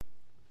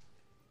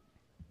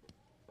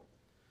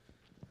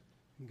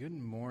Good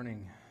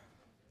morning.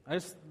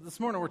 This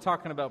morning we're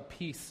talking about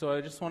peace, so I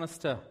just want us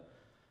to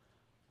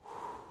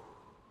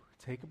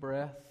take a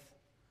breath.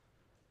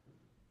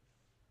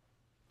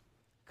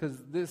 Because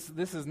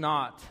this is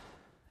not,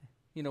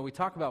 we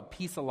talk about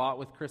peace a lot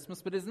with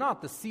Christmas, but it's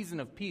not the season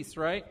of peace,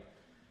 right?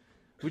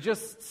 We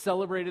just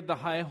celebrated the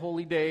high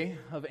holy day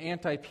of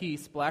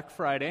anti-peace, Black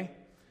Friday.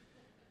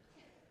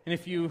 And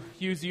if you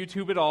use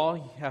YouTube at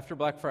all, after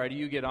Black Friday,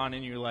 you get on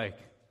and you're like,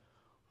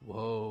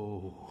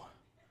 whoa,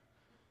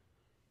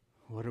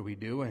 what are we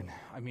doing?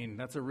 I mean,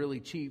 that's a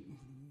really cheap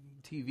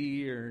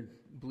TV or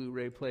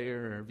Blu-ray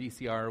player or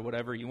VCR or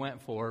whatever you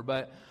went for,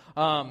 but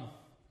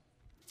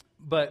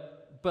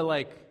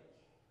like,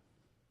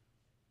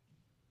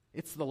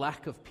 it's the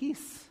lack of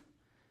peace.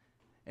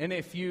 And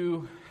if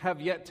you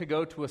have yet to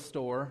go to a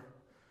store,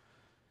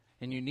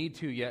 and you need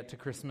to yet to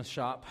Christmas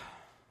shop,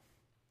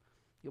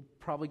 you'll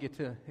probably get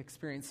to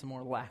experience some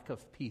more lack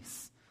of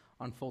peace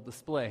on full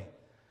display.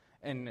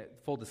 And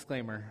full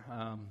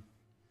disclaimer,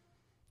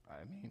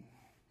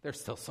 there's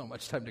still so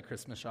much time to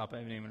Christmas shop. I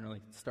haven't even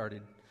really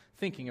started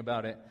thinking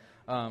about it.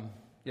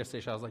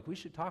 Yesterday, I was like, we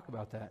should talk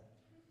about that.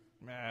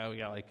 We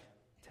got like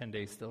 10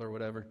 days still or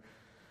whatever.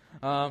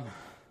 I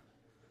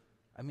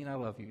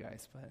love you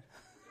guys,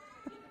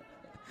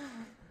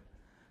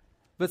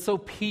 but so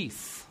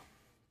peace.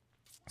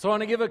 So I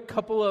want to give a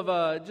couple of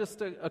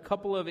a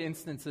couple of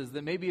instances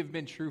that maybe have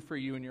been true for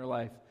you in your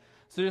life.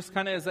 So just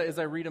kind of as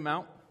I read them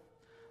out,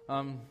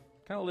 kind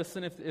of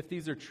listen if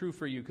these are true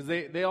for you, because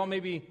they all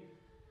maybe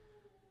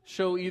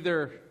show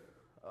either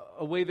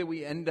a way that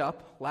we end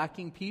up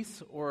lacking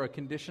peace or a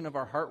condition of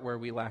our heart where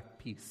we lack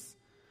peace.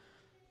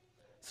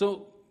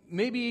 So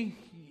maybe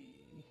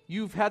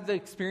you've had the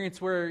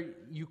experience where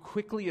you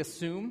quickly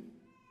assume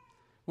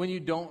when you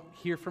don't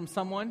hear from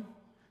someone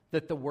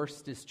that the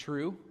worst is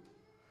true,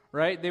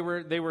 right? They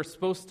were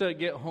supposed to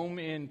get home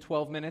in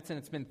 12 minutes and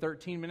it's been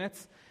 13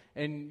 minutes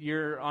and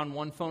you're on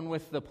one phone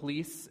with the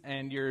police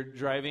and you're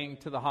driving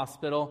to the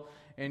hospital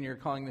and you're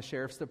calling the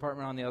sheriff's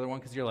department on the other one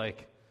because you're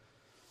like,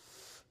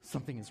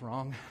 something is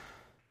wrong.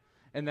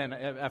 And then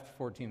after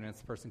 14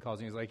 minutes, the person calls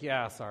you and he's like,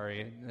 yeah,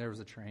 sorry, there was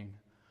a train.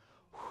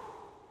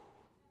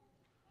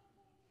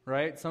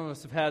 Right? Some of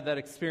us have had that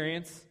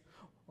experience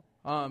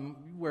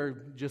where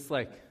just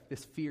like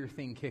this fear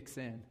thing kicks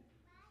in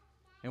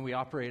and we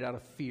operate out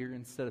of fear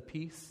instead of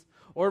peace.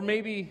 Or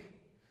maybe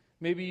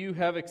you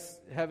have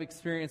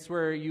experience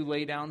where you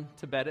lay down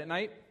to bed at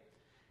night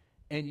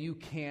and you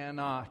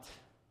cannot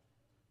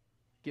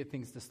get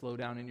things to slow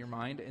down in your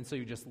mind, and so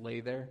you just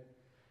lay there.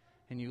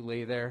 And you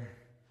lay there,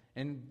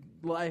 and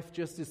life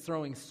just is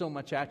throwing so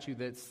much at you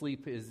that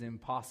sleep is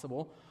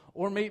impossible.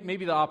 Or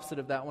maybe the opposite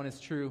of that one is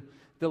true.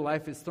 That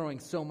life is throwing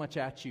so much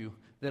at you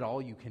that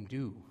all you can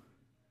do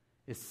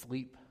is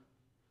sleep.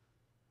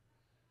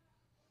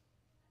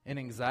 And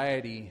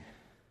anxiety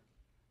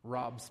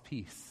robs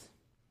peace.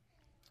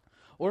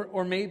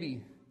 Or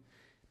maybe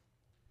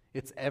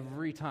it's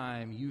every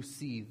time you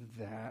see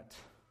that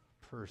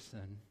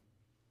person.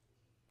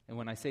 And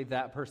when I say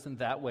that person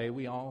that way,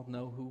 we all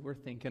know who we're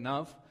thinking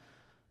of.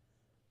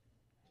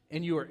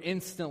 And you are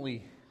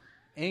instantly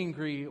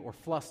angry or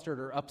flustered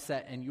or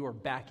upset, and you are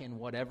back in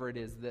whatever it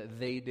is that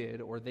they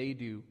did or they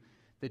do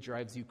that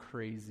drives you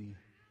crazy.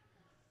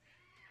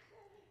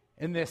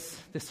 And this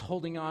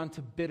holding on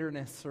to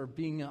bitterness or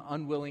being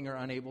unwilling or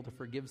unable to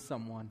forgive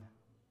someone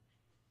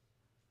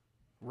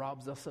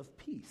robs us of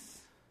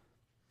peace.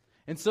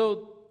 And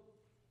so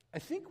I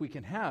think we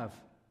can have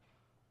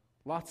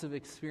lots of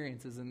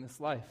experiences in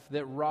this life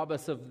that rob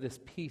us of this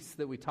peace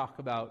that we talk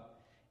about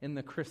in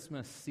the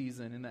Christmas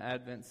season, in the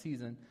Advent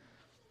season.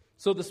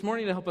 So this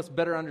morning, to help us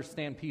better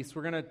understand peace,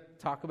 we're going to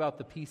talk about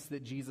the peace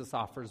that Jesus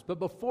offers. But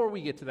before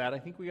we get to that, I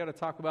think we got to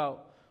talk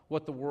about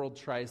what the world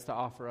tries to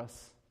offer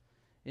us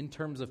in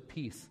terms of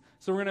peace.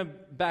 So we're going to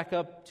back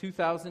up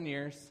 2,000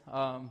 years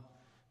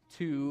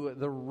to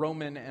the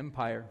Roman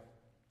Empire.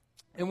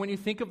 And when you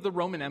think of the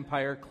Roman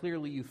Empire,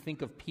 clearly you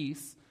think of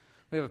peace.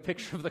 We have a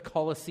picture of the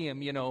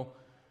Colosseum,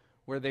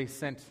 where they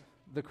sent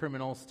the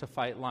criminals to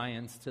fight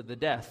lions to the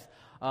death.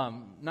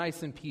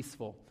 Nice and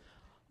peaceful.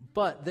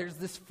 But there's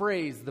this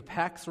phrase, the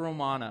Pax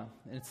Romana,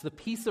 and it's the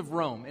peace of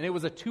Rome. And it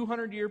was a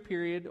 200-year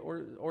period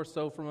or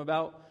so from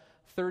about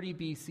 30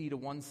 BC to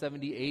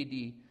 170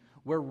 AD,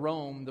 where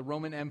Rome, the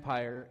Roman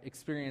Empire,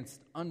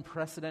 experienced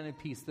unprecedented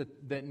peace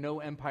that no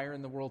empire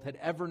in the world had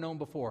ever known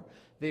before.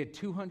 They had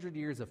 200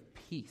 years of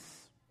peace.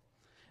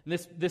 And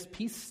this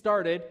peace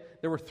started,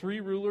 there were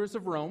 3 rulers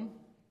of Rome,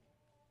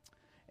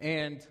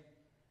 and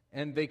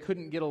they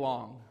couldn't get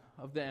along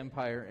of the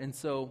empire. And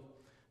so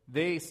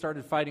they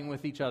started fighting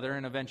with each other,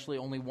 and eventually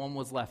only one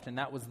was left, and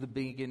that was the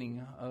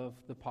beginning of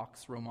the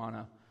Pax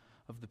Romana,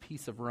 of the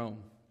peace of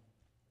Rome.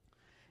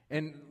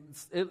 And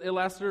it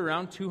lasted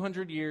around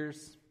 200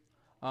 years.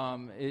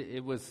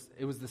 It was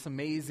this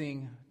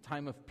amazing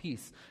time of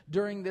peace.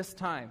 During this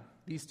time,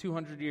 these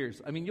 200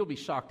 years, you'll be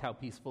shocked how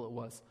peaceful it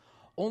was.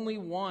 Only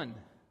one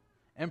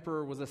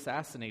emperor was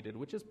assassinated,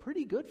 which is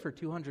pretty good for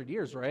 200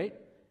 years, right?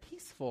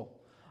 Peaceful.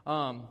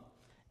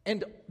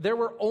 And there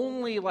were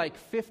only like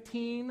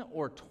 15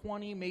 or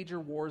 20 major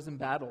wars and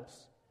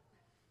battles.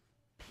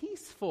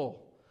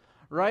 Peaceful,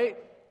 right?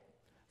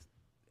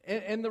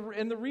 And the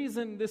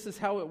reason this is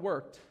how it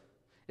worked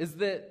is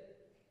that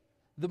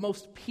the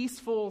most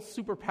peaceful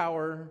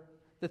superpower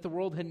that the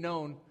world had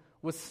known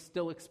was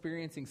still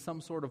experiencing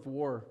some sort of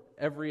war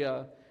every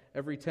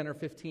 10 or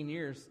 15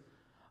 years,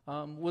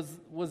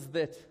 was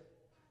that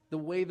the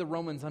way the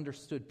Romans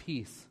understood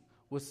peace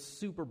was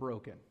super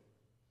broken.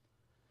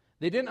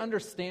 They didn't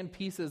understand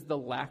peace as the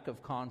lack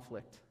of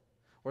conflict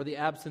or the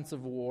absence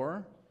of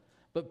war,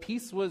 but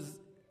peace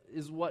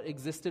is what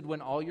existed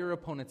when all your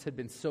opponents had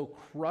been so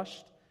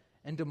crushed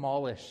and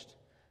demolished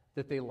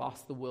that they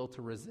lost the will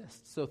to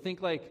resist. So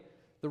think like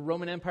the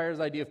Roman Empire's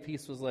idea of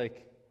peace was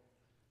like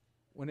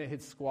when it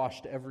had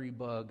squashed every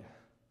bug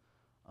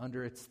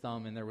under its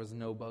thumb and there was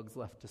no bugs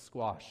left to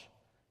squash,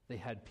 they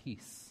had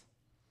peace.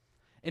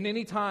 And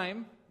any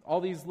time,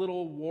 all these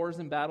little wars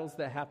and battles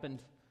that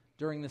happened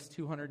during this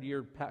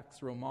 200-year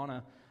Pax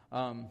Romana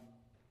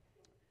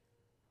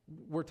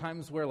were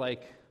times where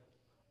like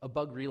a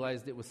bug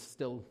realized it was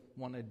still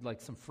wanted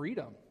like some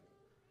freedom.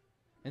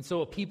 And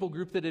so a people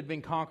group that had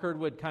been conquered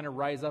would kind of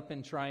rise up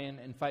and try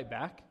and fight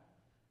back.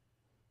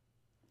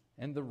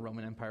 And the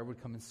Roman Empire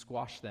would come and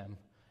squash them.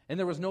 And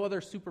there was no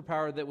other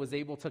superpower that was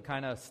able to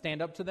kind of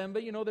stand up to them.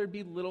 But, there'd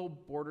be little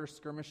border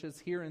skirmishes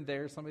here and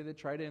there, somebody that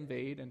tried to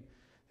invade, and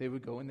they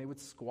would go and they would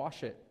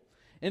squash it.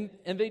 And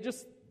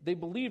they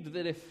believed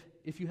that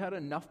if you had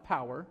enough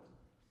power,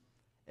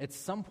 at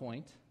some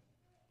point,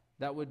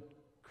 that would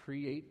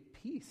create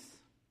peace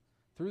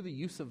through the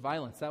use of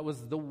violence. That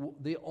was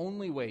the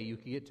only way you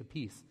could get to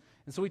peace.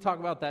 And so we talk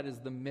about that as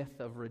the myth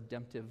of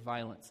redemptive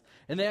violence.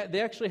 And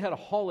they actually had a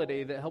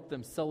holiday that helped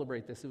them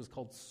celebrate this. It was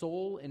called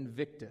Sol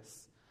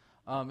Invictus.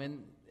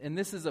 And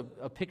this is a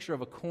picture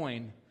of a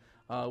coin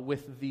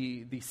with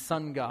the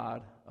sun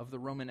god of the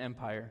Roman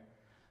Empire.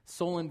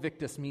 Sol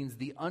Invictus means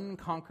the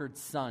unconquered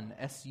sun,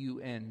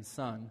 S-U-N,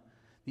 sun,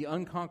 the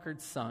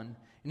unconquered sun.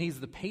 And he's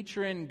the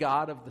patron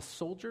god of the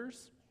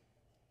soldiers.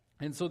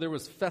 And so there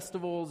was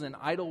festivals and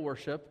idol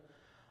worship.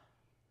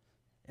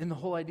 And the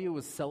whole idea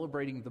was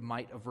celebrating the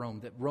might of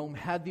Rome, that Rome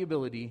had the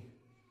ability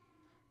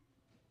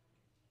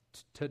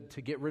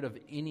to get rid of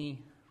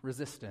any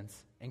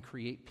resistance and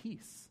create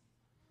peace.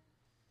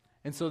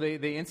 And so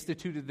they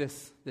instituted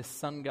this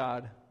sun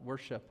god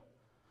worship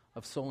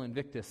of Sol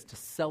Invictus to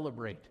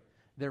celebrate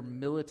their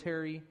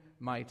military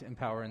might and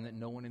power, and that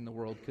no one in the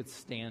world could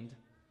stand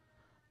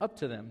up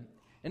to them.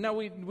 And now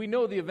we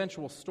know the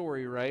eventual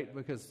story, right?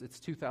 Because it's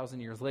 2,000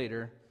 years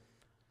later,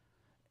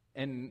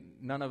 and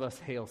none of us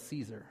hail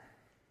Caesar.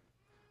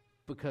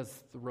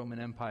 Because the Roman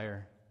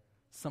Empire,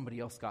 somebody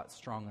else got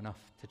strong enough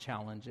to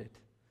challenge it,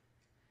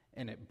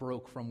 and it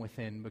broke from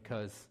within.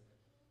 Because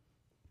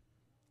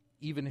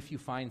even if you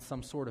find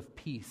some sort of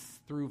peace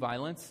through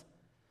violence,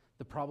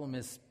 the problem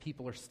is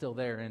people are still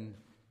there, and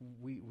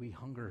we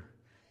hunger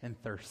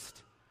and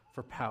thirst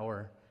for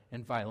power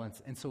and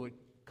violence. And so it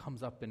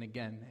comes up and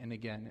again and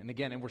again and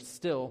again. And we're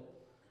still,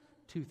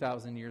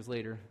 2,000 years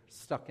later,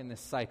 stuck in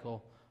this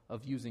cycle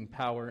of using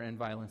power and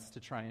violence to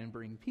try and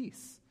bring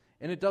peace.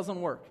 And it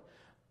doesn't work.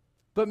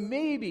 But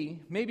maybe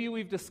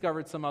we've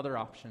discovered some other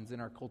options in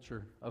our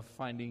culture of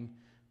finding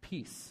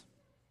peace.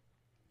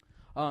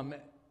 A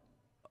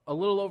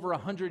little over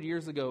 100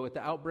 years ago, at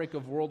the outbreak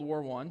of World War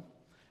I,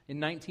 in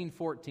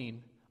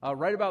 1914,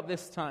 right about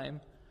this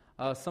time,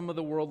 some of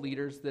the world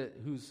leaders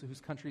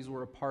whose countries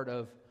were a part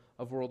of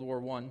World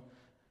War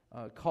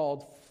I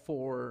called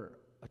for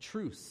a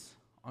truce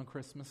on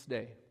Christmas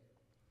Day.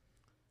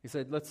 He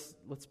said,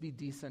 let's be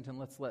decent and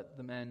let's let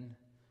the men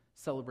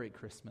celebrate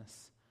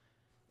Christmas.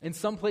 In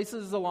some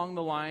places along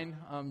the line,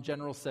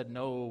 generals said,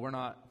 no, we're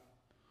not.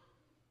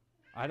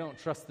 I don't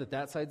trust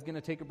that side's going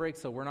to take a break,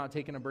 so we're not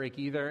taking a break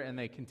either, and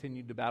they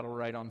continued to battle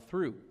right on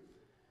through.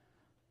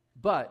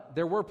 But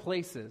there were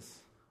places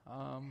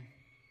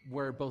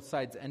where both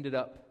sides ended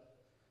up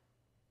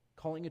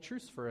calling a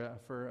truce for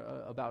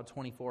about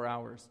 24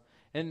 hours.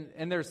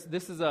 And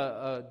this is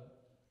a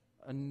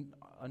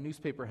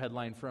newspaper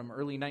headline from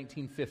early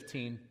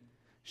 1915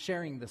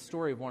 sharing the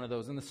story of one of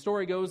those. And the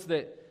story goes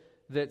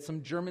that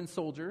some German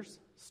soldiers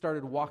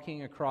started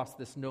walking across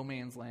this no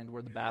man's land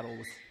where the battle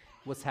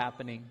was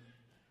happening.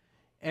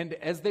 And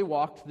as they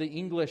walked, the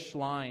English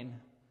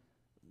line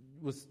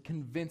was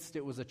convinced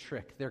it was a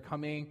trick. They're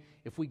coming.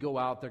 If we go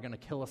out, they're going to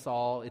kill us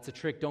all. It's a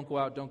trick. Don't go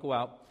out. Don't go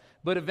out.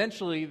 But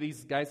eventually,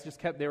 these guys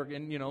they were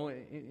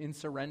in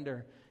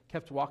surrender,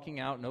 kept walking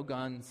out, no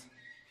guns.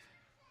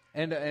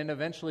 And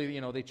eventually,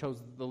 they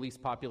chose the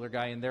least popular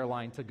guy in their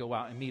line to go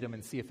out and meet him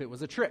and see if it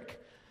was a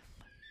trick.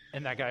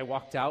 And that guy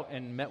walked out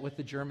and met with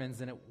the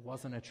Germans, and it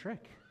wasn't a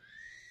trick.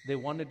 They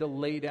wanted to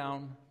lay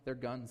down their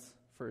guns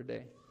for a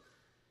day.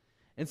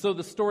 And so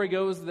the story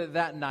goes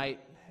that night,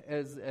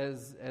 as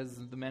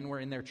the men were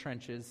in their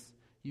trenches,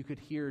 you could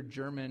hear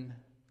German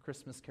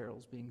Christmas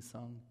carols being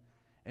sung.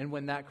 And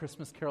when that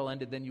Christmas carol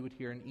ended, then you would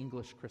hear an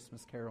English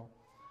Christmas carol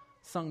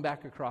sung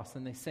back across,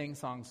 and they sang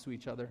songs to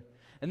each other.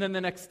 And then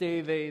the next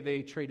day,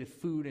 they traded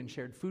food and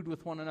shared food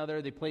with one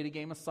another. They played a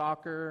game of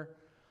soccer.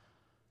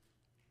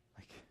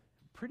 Like,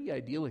 pretty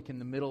idyllic in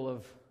the middle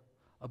of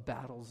a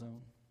battle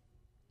zone.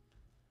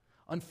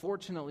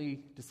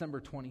 Unfortunately,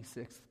 December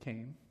 26th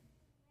came.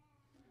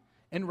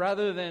 And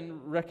rather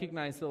than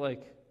recognize that,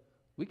 like,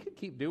 we could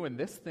keep doing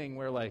this thing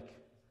where, like,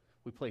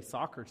 we play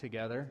soccer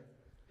together,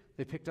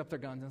 they picked up their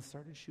guns and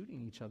started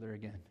shooting each other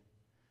again.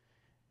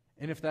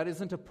 And if that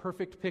isn't a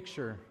perfect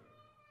picture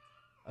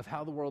of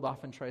how the world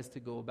often tries to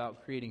go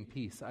about creating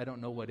peace, I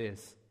don't know what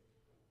is.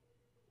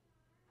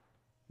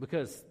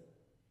 Because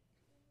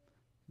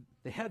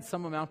they had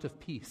some amount of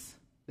peace.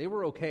 They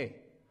were okay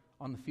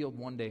on the field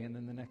one day, and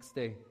then the next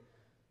day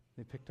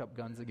they picked up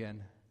guns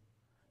again.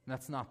 And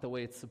that's not the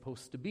way it's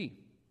supposed to be.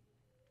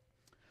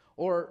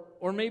 Or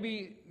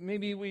maybe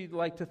we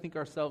like to think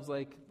ourselves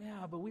like,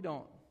 yeah, but we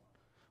don't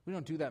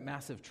do that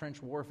massive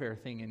trench warfare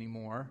thing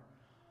anymore.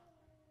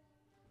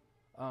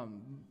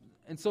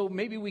 And so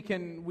maybe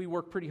we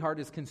work pretty hard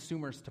as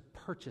consumers to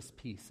purchase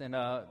peace. And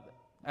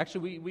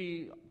actually,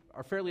 we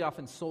are fairly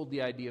often sold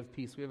the idea of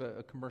peace. We have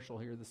a commercial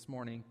here this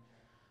morning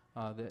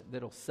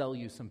that'll sell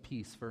you some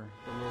peace for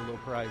the low, low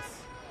price.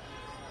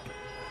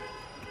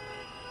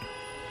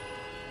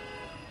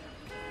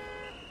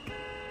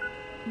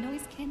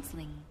 Noise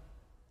canceling.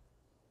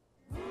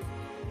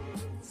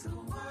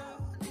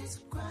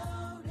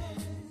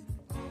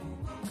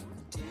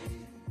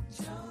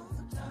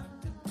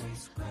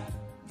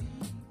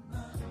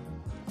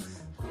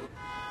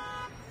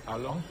 How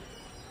long?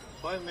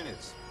 5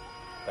 minutes.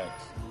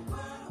 Thanks.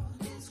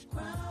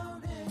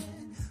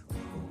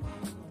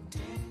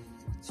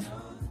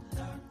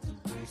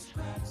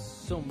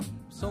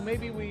 So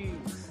maybe we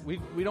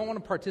don't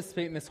want to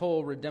participate in this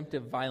whole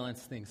redemptive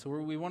violence thing. So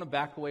we want to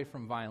back away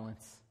from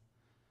violence.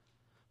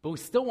 But we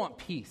still want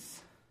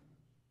peace.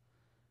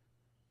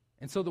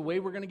 And so the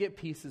way we're going to get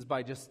peace is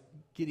by just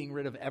getting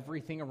rid of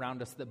everything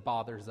around us that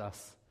bothers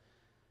us.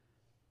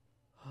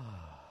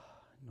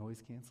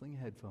 Noise-canceling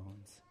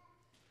headphones.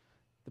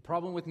 The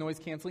problem with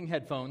noise-canceling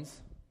headphones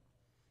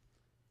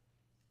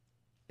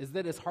is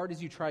that as hard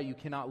as you try, you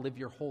cannot live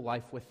your whole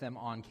life with them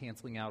on,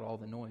 canceling out all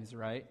the noise,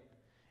 right?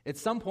 At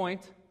some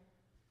point,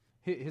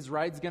 his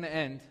ride's going to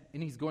end,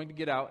 and he's going to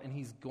get out, and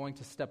he's going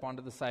to step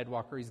onto the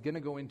sidewalk, or he's going to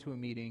go into a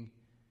meeting,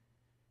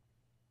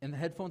 and the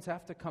headphones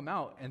have to come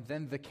out, and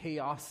then the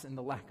chaos and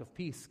the lack of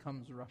peace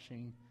comes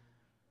rushing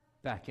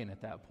back in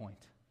at that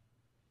point.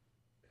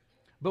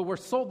 But we're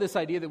sold this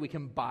idea that we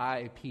can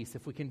buy peace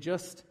if we can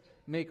just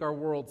make our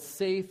world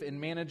safe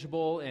and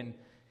manageable and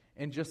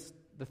just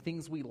the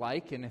things we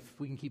like, and if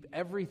we can keep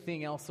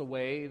everything else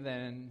away,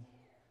 then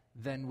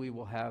we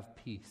will have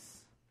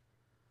peace.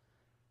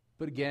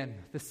 But again,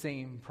 the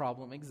same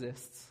problem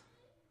exists,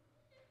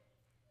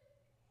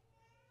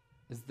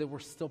 is that we're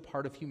still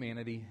part of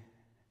humanity,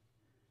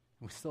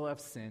 and we still have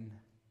sin,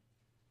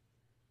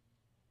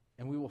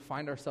 and we will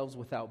find ourselves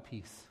without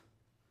peace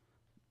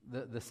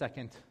the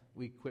second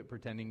we quit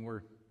pretending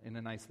we're in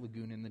a nice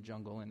lagoon in the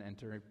jungle and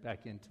enter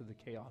back into the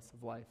chaos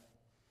of life.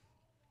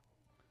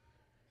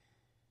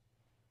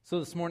 So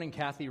this morning,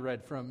 Kathy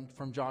read from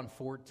John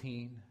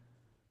 14,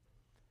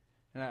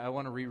 and I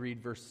want to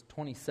reread verse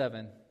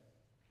 27.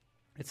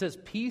 It says,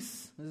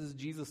 "Peace," this is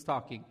Jesus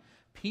talking,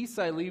 "peace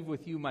I leave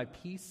with you, my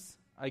peace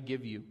I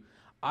give you.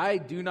 I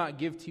do not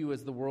give to you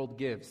as the world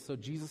gives." So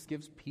Jesus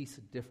gives peace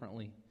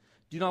differently.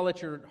 "Do not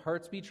let your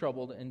hearts be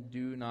troubled, and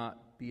do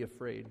not be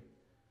afraid."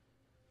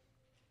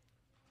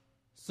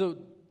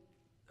 So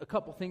a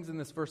couple things in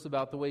this verse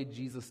about the way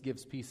Jesus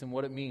gives peace and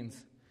what it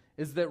means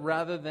is that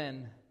rather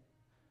than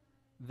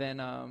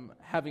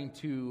having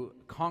to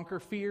conquer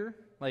fear,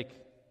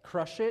 like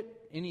crush it,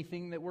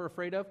 anything that we're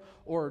afraid of,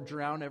 or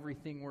drown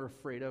everything we're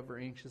afraid of or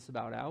anxious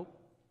about out,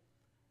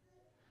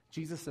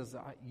 Jesus says,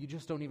 you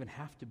just don't even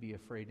have to be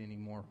afraid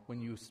anymore.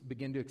 When you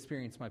begin to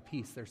experience my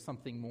peace, there's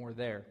something more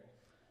there.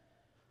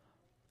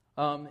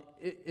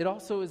 It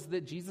also is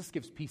that Jesus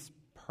gives peace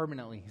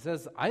permanently. He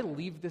says, I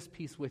leave this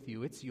peace with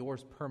you. It's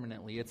yours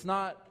permanently. It's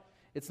not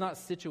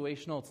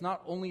situational. It's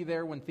not only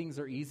there when things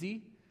are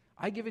easy.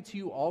 I give it to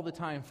you all the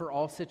time for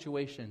all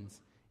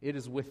situations. It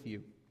is with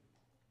you.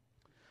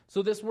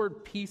 So this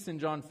word peace in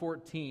John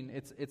 14,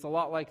 it's a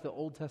lot like the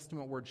Old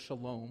Testament word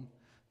shalom.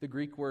 The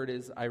Greek word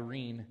is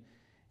irene.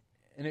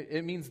 And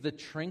it means the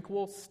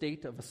tranquil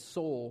state of a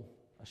soul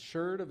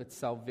assured of its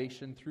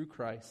salvation through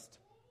Christ.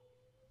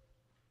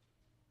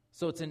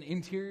 So it's an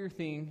interior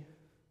thing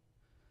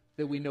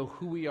that we know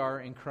who we are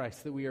in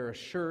Christ, that we are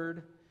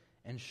assured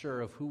and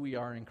sure of who we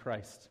are in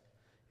Christ,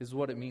 is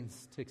what it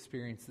means to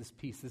experience this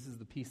peace. This is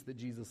the peace that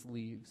Jesus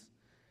leaves.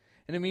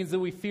 And it means that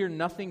we fear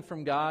nothing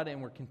from God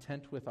and we're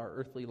content with our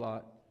earthly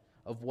lot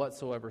of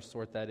whatsoever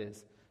sort that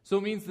is. So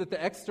it means that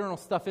the external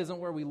stuff isn't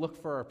where we look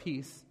for our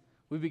peace.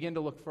 We begin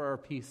to look for our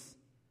peace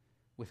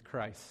with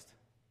Christ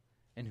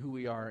and who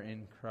we are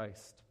in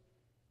Christ.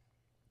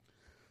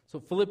 So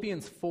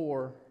Philippians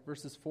 4,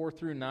 verses 4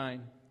 through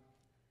 9,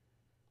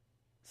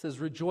 says,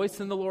 "Rejoice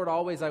in the Lord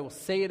always. I will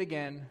say it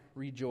again,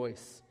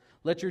 rejoice.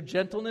 Let your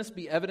gentleness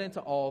be evident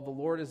to all. The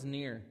Lord is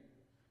near.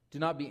 Do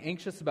not be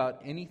anxious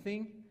about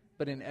anything,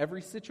 but in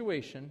every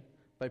situation,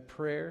 by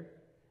prayer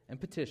and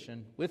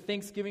petition, with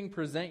thanksgiving,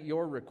 present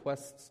your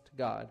requests to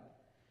God.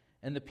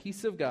 And the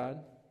peace of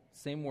God,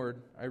 same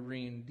word,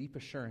 Irene, deep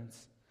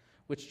assurance,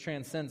 which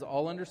transcends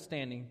all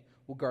understanding,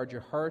 will guard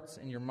your hearts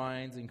and your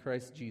minds in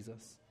Christ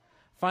Jesus.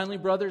 Finally,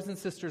 brothers and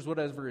sisters,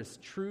 whatever is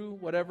true,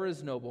 whatever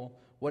is noble,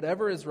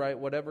 whatever is right,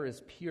 whatever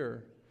is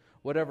pure,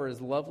 whatever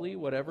is lovely,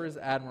 whatever is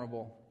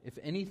admirable, if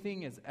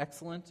anything is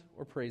excellent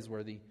or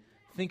praiseworthy,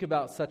 think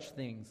about such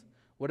things.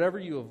 Whatever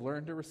you have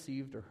learned or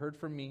received or heard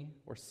from me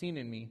or seen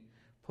in me,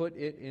 put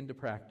it into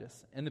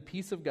practice. And the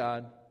peace of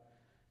God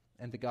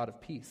and the God of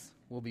peace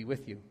will be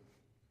with you.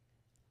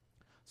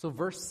 So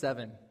verse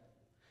 7,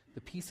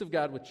 the peace of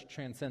God which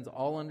transcends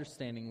all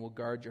understanding will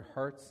guard your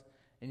hearts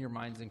and your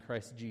minds in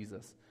Christ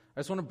Jesus. I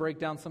just want to break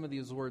down some of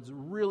these words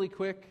really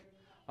quick.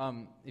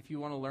 If you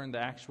want to learn the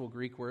actual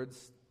Greek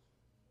words,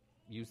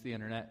 use the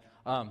internet.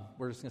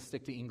 We're just going to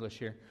stick to English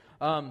here.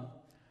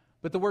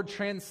 But the word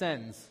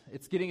transcends.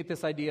 It's getting at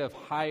this idea of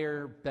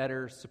higher,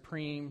 better,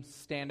 supreme,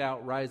 stand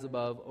out, rise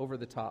above, over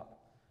the top.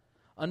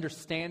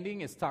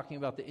 Understanding is talking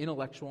about the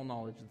intellectual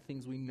knowledge, the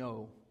things we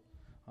know,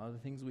 the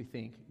things we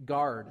think.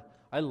 Guard,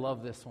 I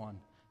love this one,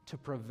 to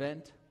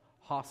prevent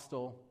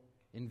hostile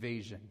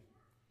invasion.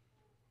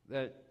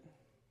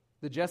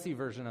 The Jesse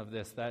version of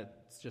this,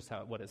 that's just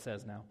what it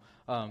says now.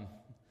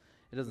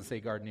 It doesn't say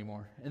guard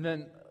anymore. And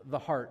then the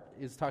heart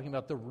is talking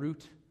about the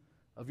root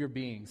of your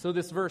being. So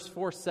this verse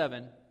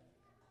 4:7,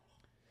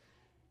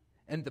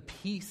 and the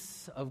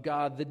peace of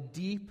God, the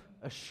deep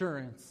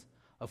assurance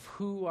of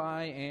who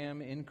I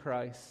am in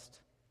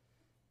Christ,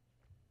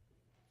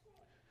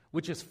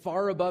 which is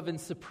far above and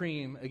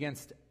supreme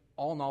against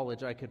all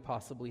knowledge I could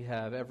possibly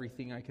have,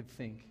 everything I could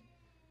think,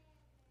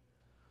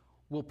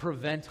 will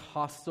prevent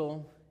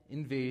hostile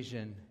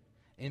invasion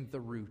in the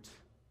root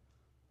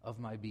of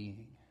my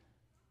being.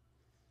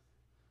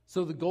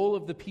 So the goal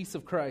of the peace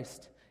of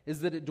Christ is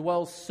that it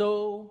dwells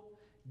so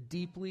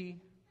deeply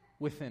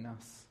within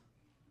us,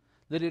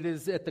 that it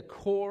is at the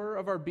core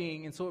of our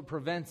being, and so it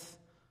prevents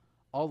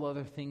all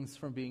other things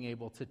from being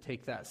able to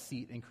take that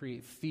seat and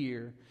create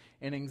fear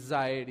and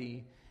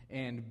anxiety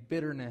and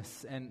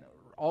bitterness and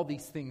all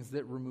these things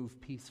that remove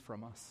peace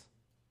from us.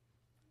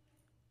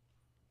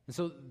 And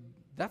so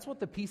that's what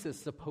the peace is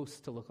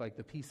supposed to look like,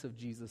 the peace of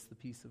Jesus, the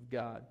peace of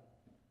God.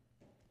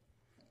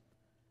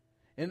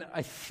 And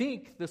I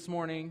think this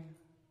morning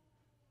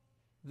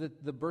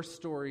that the birth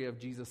story of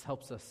Jesus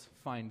helps us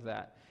find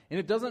that. And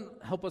it doesn't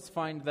help us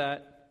find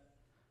that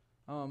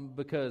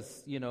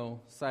because,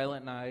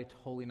 silent night,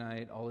 holy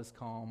night, all is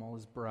calm, all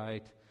is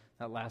bright.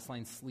 That last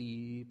line,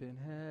 sleep in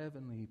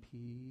heavenly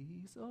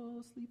peace.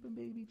 Oh, sleep in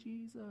baby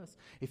Jesus.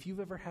 If you've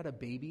ever had a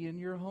baby in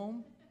your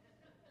home,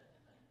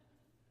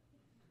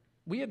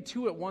 we had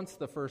 2 at once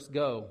the first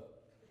go.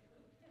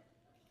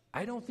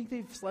 I don't think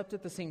they've slept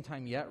at the same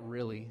time yet,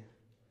 really.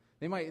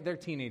 They're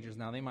teenagers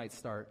now, they might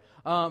start.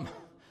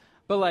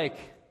 But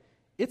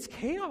it's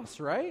chaos,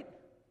 right?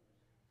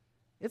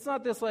 It's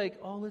not this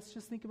let's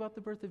just think about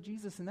the birth of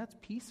Jesus, and that's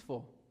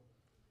peaceful.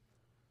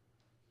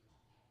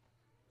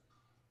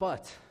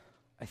 But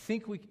I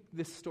think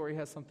this story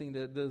has something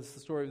the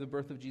story of the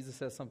birth of Jesus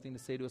has something to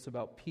say to us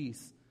about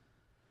peace.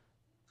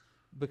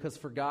 Because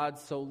for God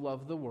so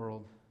loved the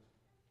world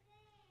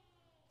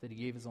that he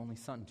gave his only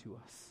Son to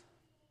us.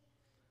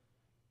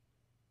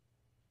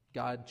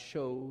 God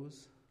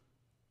chose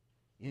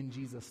in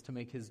Jesus to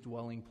make his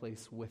dwelling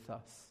place with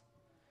us.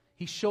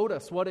 He showed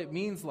us what it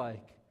means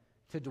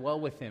to dwell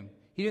with him.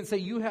 He didn't say,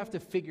 you have to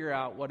figure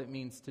out what it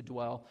means to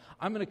dwell.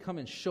 I'm going to come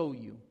and show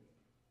you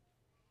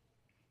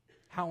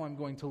how I'm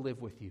going to live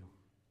with you.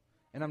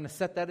 And I'm going to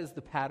set that as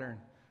the pattern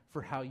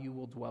for how you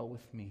will dwell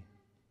with me.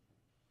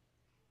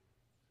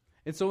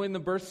 And so in the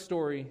birth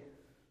story,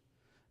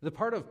 the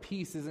part of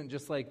peace isn't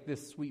just like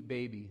this sweet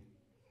baby.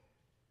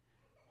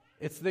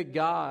 It's that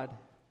God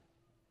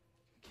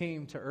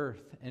came to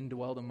earth and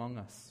dwelled among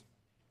us.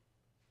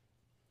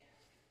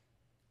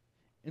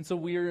 And so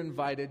we are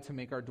invited to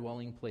make our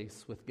dwelling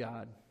place with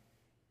God.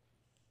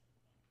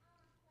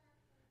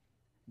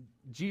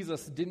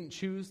 Jesus didn't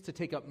choose to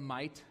take up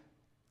might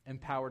and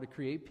power to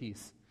create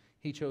peace.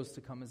 He chose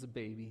to come as a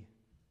baby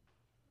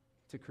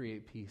to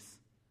create peace.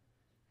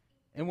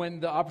 And when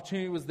the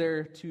opportunity was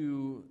there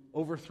to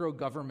overthrow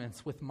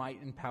governments with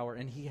might and power,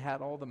 and he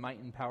had all the might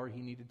and power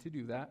he needed to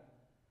do that,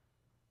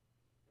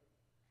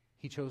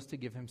 he chose to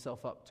give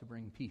himself up to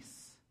bring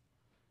peace.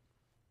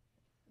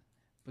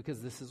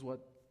 Because this is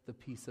what the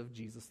peace of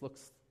Jesus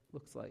looks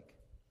like.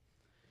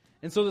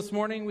 And so this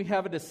morning we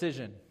have a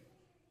decision.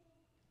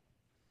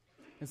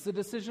 It's the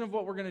decision of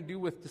what we're going to do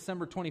with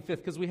December 25th,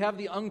 because we have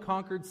the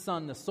unconquered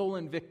Son, the Sol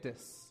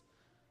Invictus,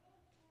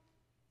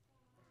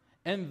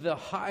 and the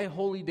high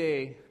holy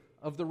day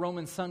of the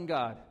Roman sun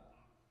god.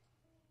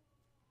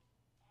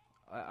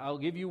 I'll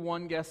give you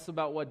one guess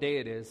about what day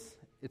it is.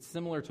 It's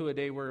similar to a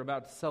day we're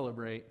about to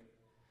celebrate.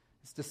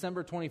 It's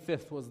December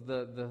 25th was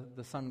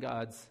the sun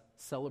god's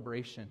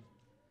celebration.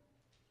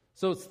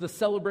 So it's the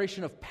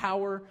celebration of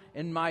power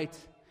and might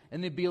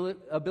and the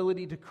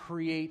ability to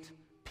create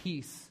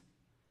peace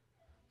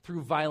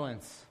through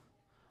violence,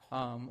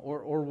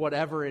 or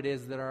whatever it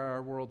is that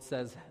our world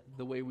says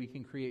the way we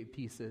can create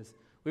peace is.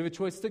 We have a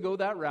choice to go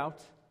that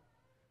route,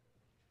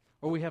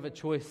 or we have a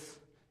choice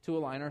to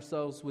align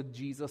ourselves with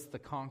Jesus, the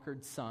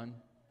conquered Son,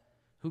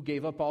 who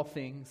gave up all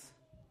things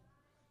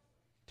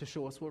to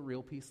show us what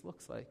real peace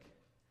looks like,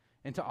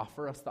 and to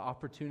offer us the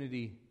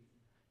opportunity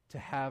to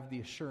have the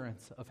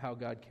assurance of how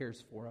God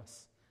cares for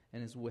us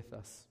and is with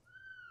us.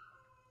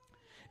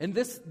 And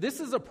this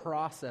is a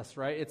process,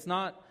 right? It's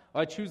not,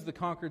 I choose the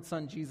conquered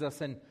Son,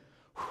 Jesus, and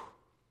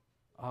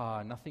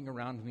nothing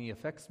around me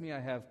affects me. I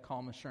have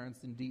calm assurance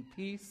and deep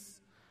peace.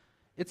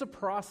 It's a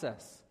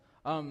process.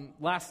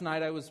 Last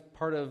night I was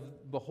part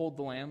of Behold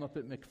the Lamb up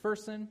at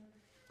McPherson,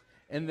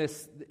 and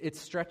it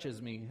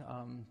stretches me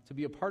to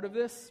be a part of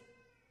this.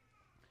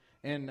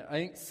 And I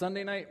think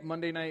Sunday night,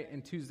 Monday night,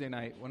 and Tuesday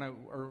night, when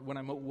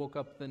I woke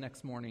up the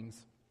next mornings,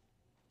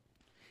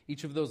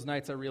 each of those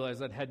nights I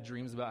realized I'd had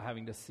dreams about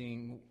having to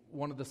sing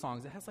one of the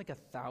songs. It has like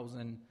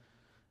 1,000,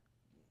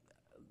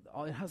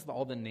 it has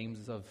all the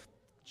names of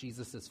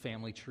Jesus'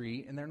 family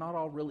tree, and they're not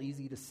all real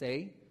easy to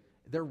say.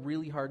 They're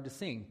really hard to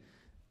sing.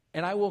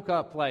 And I woke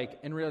up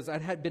and realized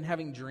I'd been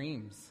having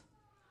dreams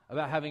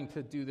about having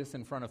to do this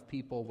in front of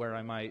people where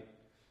I might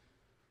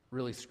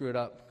really screw it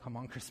up come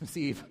on Christmas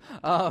Eve.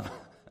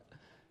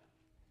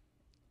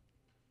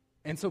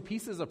 And so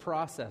peace is a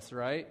process,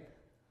 right?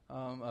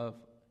 Of,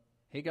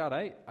 hey God,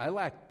 I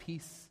lack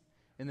peace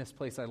in this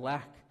place. I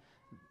lack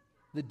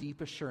the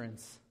deep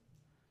assurance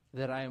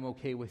that I am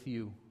okay with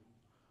you.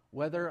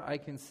 Whether I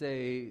can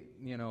say,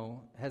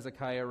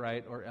 Hezekiah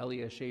right, or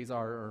Eliashazar,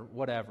 or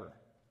whatever.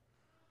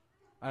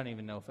 I don't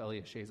even know if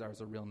Eliashazar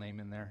is a real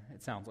name in there.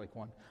 It sounds like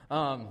one.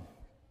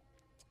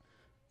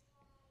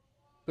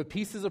 But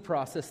peace is a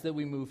process that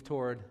we move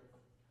toward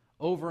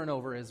over and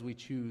over as we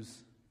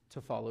choose to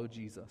follow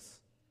Jesus.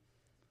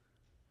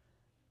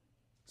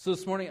 So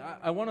this morning,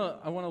 I want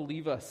to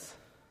leave us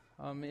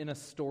in a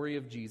story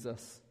of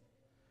Jesus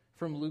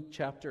from Luke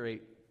chapter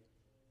 8.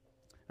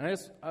 And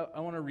I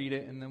want to read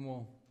it, and then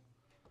we'll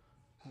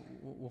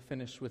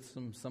finish with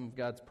some of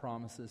God's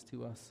promises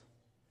to us.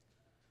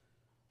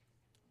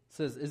 It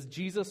says, as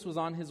Jesus was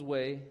on his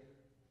way,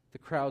 the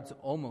crowds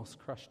almost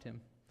crushed him.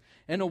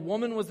 And a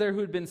woman was there who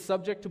had been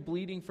subject to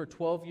bleeding for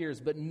 12 years,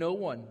 but no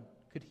one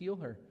could heal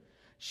her.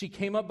 She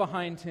came up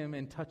behind him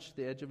and touched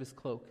the edge of his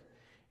cloak,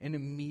 and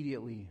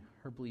immediately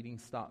her bleeding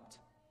stopped.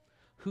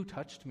 Who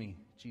touched me?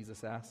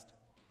 Jesus asked.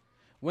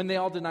 When they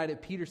all denied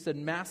it, Peter said,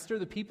 Master,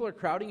 the people are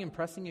crowding and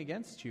pressing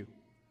against you.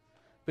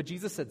 But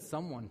Jesus said,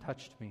 someone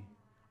touched me.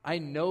 I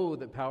know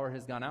that power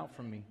has gone out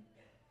from me.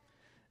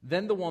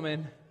 Then the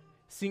woman,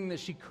 seeing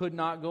that she could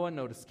not go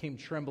unnoticed, came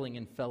trembling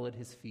and fell at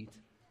his feet,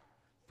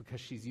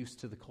 because she's used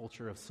to the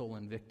culture of Sol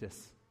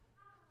Invictus,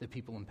 that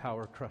people in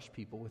power crush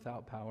people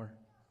without power.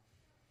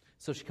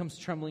 So she comes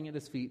trembling at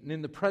his feet, and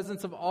in the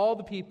presence of all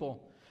the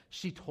people,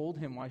 she told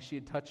him why she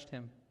had touched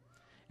him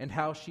and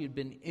how she had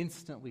been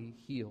instantly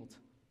healed.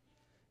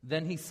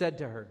 Then he said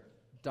to her,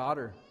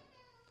 Daughter,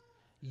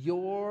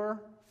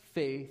 your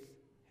faith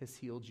has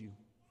healed you.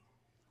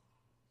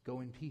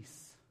 Go in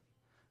peace.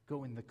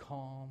 Go in the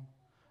calm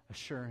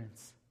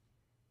assurance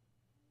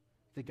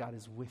that God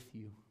is with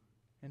you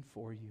and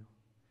for you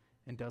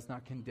and does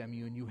not condemn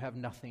you, and you have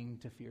nothing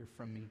to fear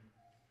from me.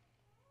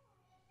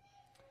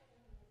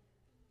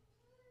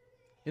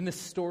 In this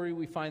story,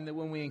 we find that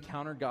when we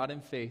encounter God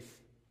in faith,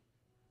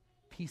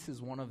 peace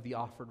is one of the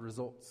offered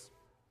results.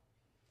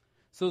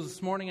 So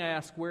this morning I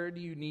ask, where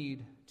do you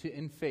need to,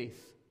 in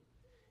faith,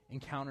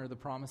 encounter the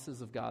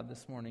promises of God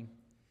this morning?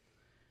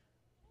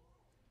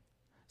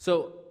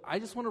 So I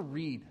just want to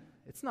read.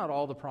 It's not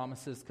all the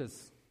promises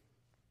because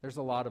there's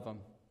a lot of them,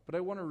 but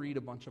I want to read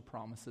a bunch of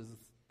promises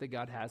that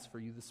God has for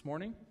you this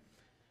morning.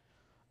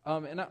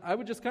 And I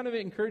would just kind of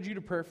encourage you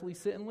to prayerfully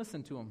sit and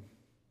listen to them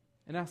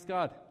and ask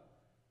God,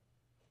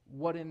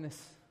 what in this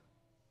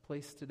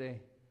place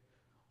today?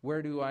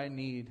 Where do I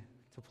need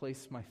to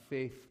place my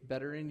faith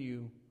better in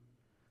you?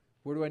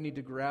 Where do I need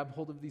to grab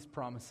hold of these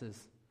promises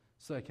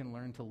so I can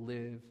learn to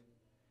live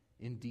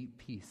in deep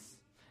peace?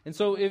 And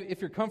so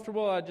if you're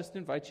comfortable, I just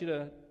invite you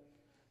to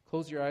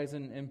close your eyes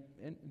and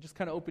just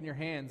kind of open your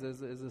hands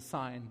as a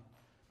sign,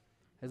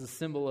 as a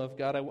symbol of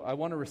God, I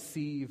want to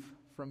receive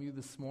from you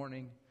this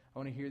morning. I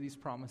want to hear these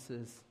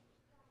promises,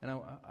 and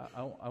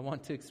I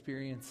want to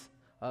experience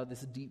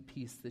this deep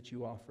peace that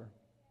you offer.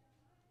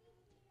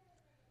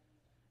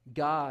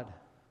 God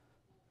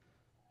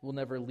will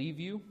never leave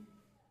you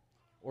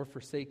or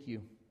forsake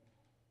you.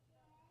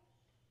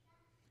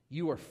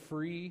 You are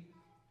free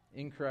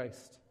in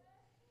Christ.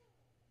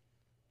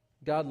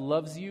 God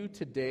loves you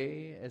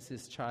today as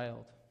his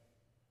child.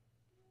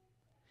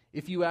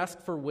 If you ask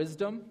for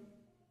wisdom,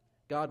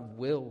 God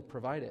will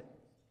provide it.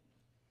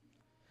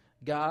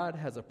 God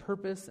has a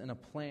purpose and a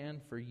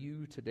plan for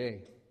you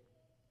today.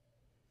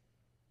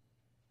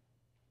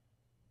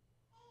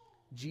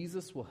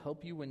 Jesus will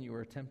help you when you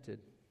are tempted.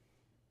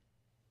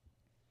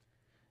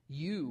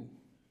 You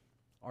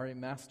are a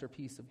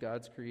masterpiece of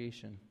God's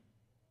creation.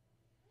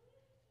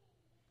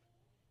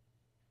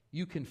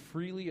 You can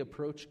freely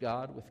approach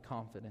God with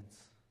confidence.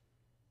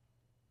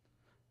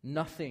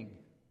 Nothing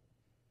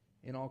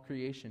in all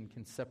creation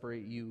can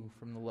separate you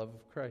from the love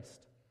of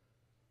Christ.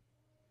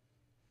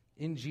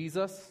 In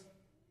Jesus,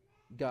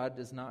 God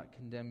does not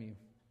condemn you.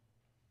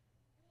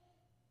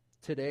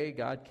 Today,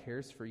 God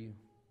cares for you.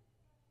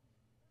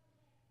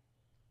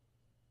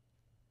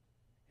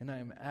 And I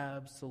am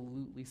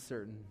absolutely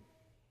certain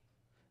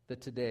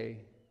that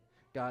today,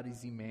 God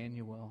is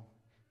Emmanuel.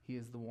 He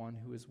is the one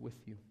who is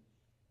with you.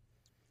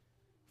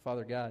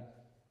 Father God,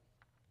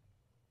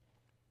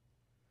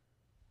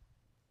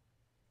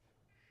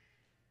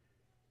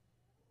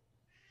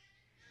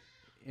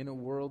 in a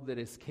world that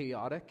is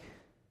chaotic,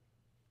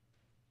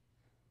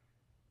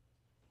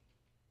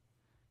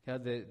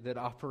 God, that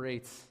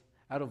operates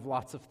out of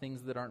lots of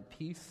things that aren't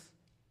peace,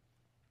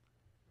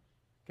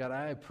 God,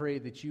 I pray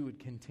that you would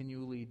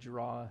continually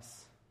draw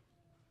us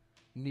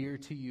near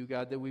to you,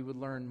 God, that we would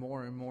learn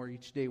more and more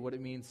each day what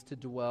it means to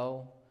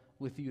dwell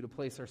with you, to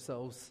place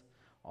ourselves,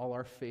 all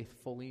our faith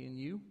fully in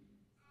you.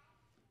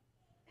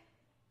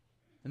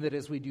 And that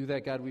as we do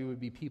that, God, we would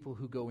be people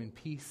who go in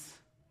peace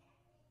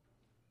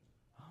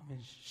and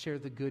share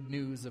the good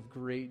news of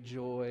great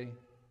joy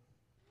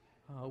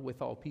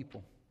with all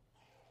people.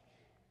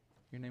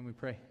 In your name we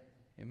pray.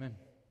 Amen.